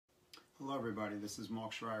Hello everybody, this is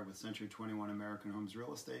Mark Schreier with Century 21 American Homes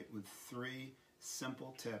Real Estate with 3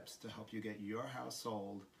 simple tips to help you get your house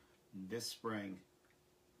sold this spring,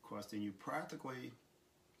 costing you practically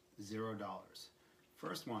 $0.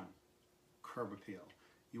 First one, curb appeal.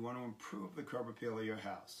 You want to improve the curb appeal of your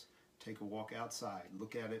house. Take a walk outside,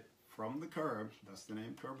 look at it from the curb, that's the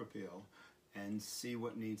name, curb appeal, and see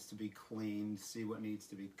what needs to be cleaned, see what needs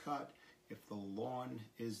to be cut. If the lawn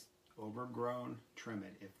is overgrown, trim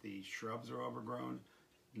it. If the shrubs are overgrown,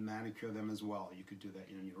 manicure them as well. You could do that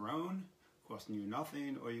on your own, costing you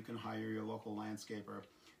nothing, or you can hire your local landscaper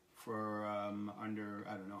for under,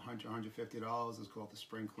 I don't know, $100, $150. It's called the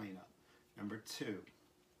spring cleanup. Number 2,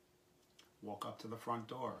 walk up to the front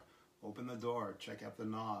door, open the door, check out the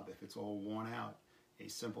knob. If it's all worn out, a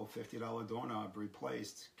simple $50 doorknob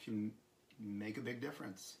replaced can make a big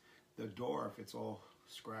difference. The door, if it's all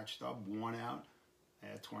scratched up, worn out,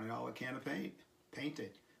 a $20 can of paint, paint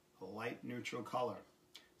it a light neutral color.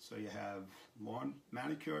 So you have lawn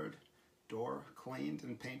manicured, door cleaned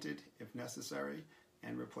and painted if necessary,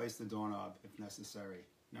 and replace the doorknob if necessary.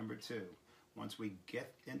 Number 2, once we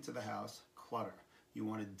get into the house, clutter. You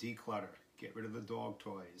want to declutter, get rid of the dog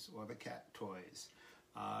toys or the cat toys,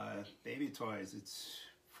 baby toys. It's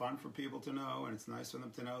fun for people to know, and it's nice for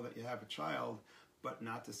them to know that you have a child, but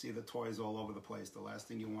not to see the toys all over the place. The last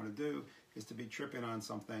thing you want to do is to be tripping on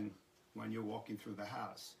something when you're walking through the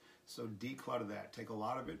house. So declutter that. Take a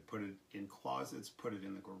lot of it, put it in closets, put it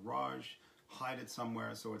in the garage, hide it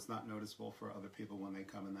somewhere so it's not noticeable for other people when they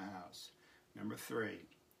come in the house. Number 3,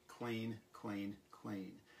 clean, clean,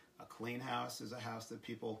 clean. A clean house is a house that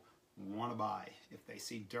people want to buy. If they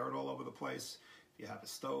see dirt all over the place, if you have a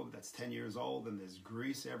stove that's 10 years old and there's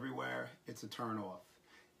grease everywhere, it's a turn off.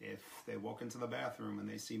 If they walk into the bathroom and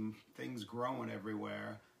they see things growing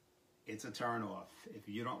everywhere, it's a turn off. If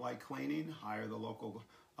you don't like cleaning, hire a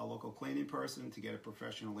local cleaning person to get it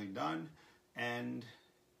professionally done and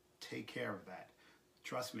take care of that.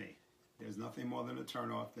 Trust me, there's nothing more than a turn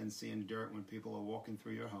off than seeing dirt when people are walking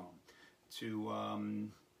through your home. To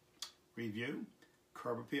review,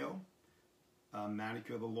 curb appeal,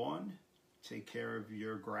 manicure the lawn, take care of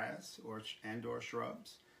your grass or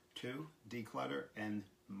shrubs. 2, declutter, and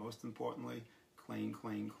most importantly, clean,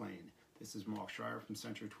 clean, clean. This is Mark Schreier from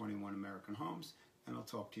Century 21 American Homes, and I'll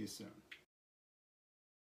talk to you soon.